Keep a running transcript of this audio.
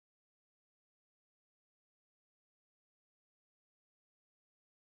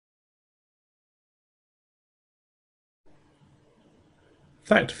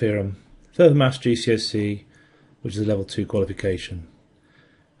Factor Theorem, Further Maths GCSE, which is a level 2 qualification.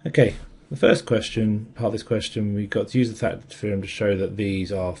 Okay, the first question, part of this question, we've got to use the factor theorem to show that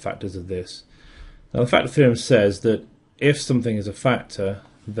these are factors of this. Now the factor theorem says that if something is a factor,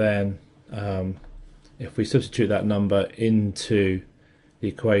 then if we substitute that number into the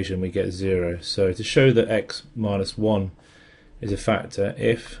equation we get 0. So to show that x minus 1 is a factor,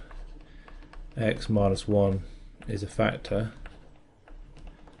 if x minus 1 is a factor,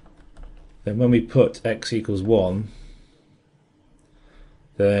 then when we put x equals 1,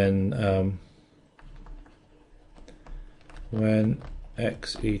 then when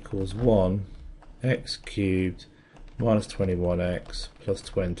x equals 1, x cubed minus 21x plus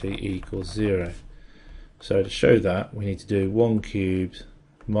 20 equals 0. So to show that, we need to do 1 cubed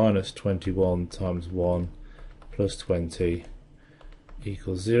minus 21 times 1 plus 20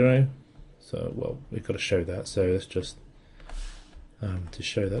 equals 0. So, well, we've got to show that, so let's just to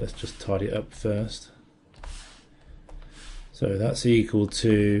show that, let's just tidy it up first. So that's equal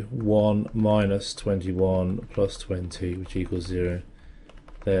to 1 minus 21 plus 20, which equals 0.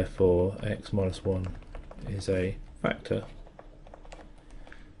 Therefore, x minus 1 is a factor.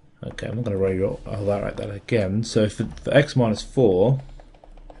 Okay, I'm not going to rewrite that again. So for x minus 4,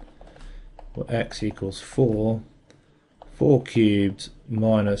 well, x equals 4, 4 cubed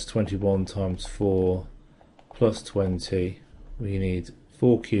minus 21 times 4 plus 20, we need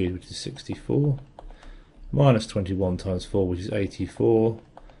 4 cubed, which is 64, minus 21 times 4, which is 84,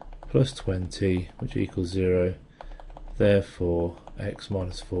 plus 20, which equals 0. Therefore, x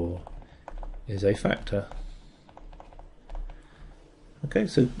minus 4 is a factor. Okay,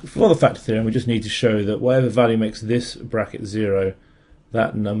 so for the factor theorem, we just need to show that whatever value makes this bracket 0,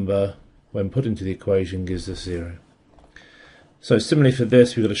 that number, when put into the equation, gives us 0. So similarly for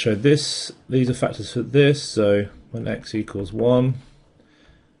this, we've got to show this. These are factors for this. So when x equals 1,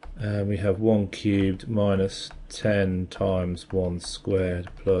 we have 1 cubed minus 10 times 1 squared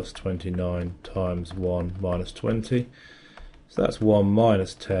plus 29 times 1 minus 20. So that's 1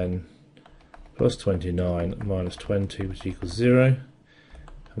 minus 10 plus 29 minus 20, which equals 0.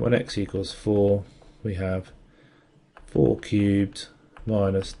 And when x equals 4, we have 4 cubed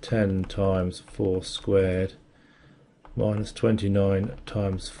minus 10 times 4 squared minus 29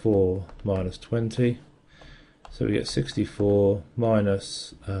 times 4 minus 20. So we get 64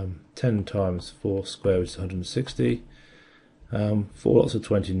 minus 10 times 4 squared, which is 160. 4 lots of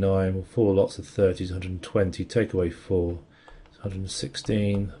 29, well, 4 lots of 30 is 120. Take away 4, it's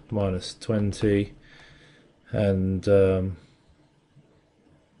 116 minus 20. And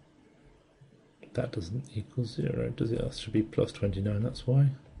that doesn't equal 0, does it? That should be plus 29, that's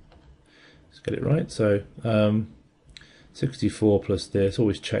why. Let's get it right. So 64 plus this,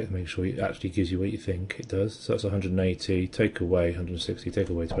 always check to make sure it actually gives you what you think it does. So that's 180, take away 160, take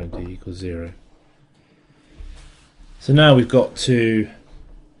away 20 equals 0. So now we've got to,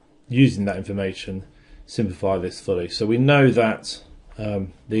 using that information, simplify this fully. So we know that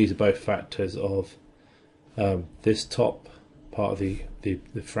these are both factors of this top part of the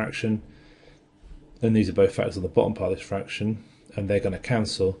fraction, and these are both factors on the bottom part of this fraction, and they're going to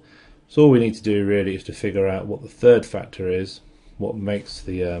cancel. So all we need to do really is to figure out what the third factor is, what makes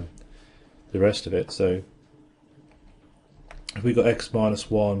the rest of it. So if we got x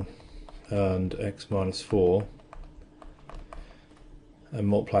minus 1 and x minus 4 and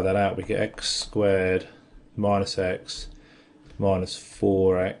multiply that out, we get x squared minus x minus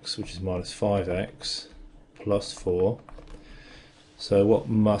 4x, which is minus 5x, plus 4. So what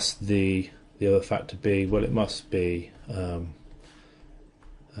must the other factor be? Well, it must be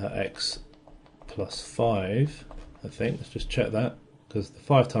x plus 5, I think. Let's just check that, because the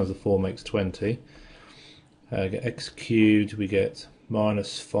 5 times the 4 makes 20. Get x cubed, we get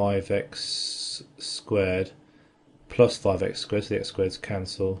minus 5x squared plus 5x squared, so the x squareds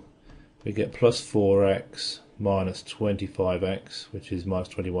cancel. We get plus 4x minus 25x, which is minus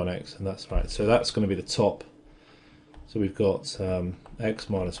 21x, and that's right. So that's going to be the top. So we've got x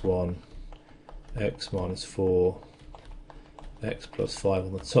minus 1, x minus 4, x plus 5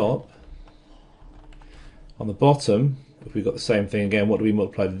 on the top. On the bottom, if we've got the same thing again, what do we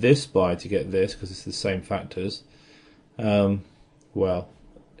multiply this by to get this, because it's the same factors? Well,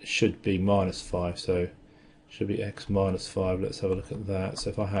 it should be minus 5, so it should be x minus 5. Let's have a look at that. So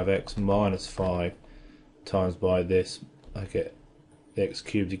if I have x minus 5 times by this, I get x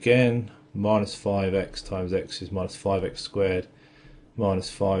cubed again, minus 5x times x is minus 5x squared, minus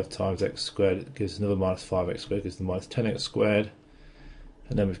 5 times x squared, it gives another minus 5x squared, gives the minus 10x squared.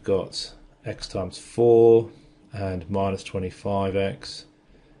 And then we've got x times 4 and minus 25x.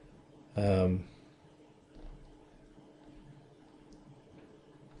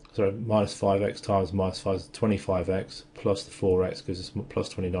 sorry, minus 5x times minus 5 is 25x, plus the 4x gives us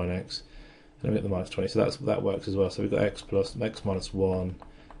plus 29x, and then we get the minus 20, so that works as well. So we've got x plus x minus 1,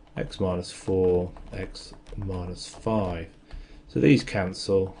 x minus 4, x minus 5. So these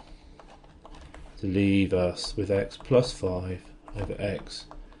cancel to leave us with x plus 5 over x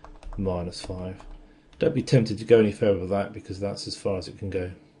minus 5. Don't be tempted to go any further with that, because that's as far as it can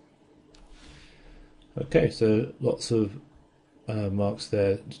go. Okay, so lots of marks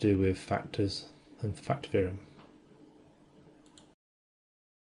there to do with factors and factor theorem.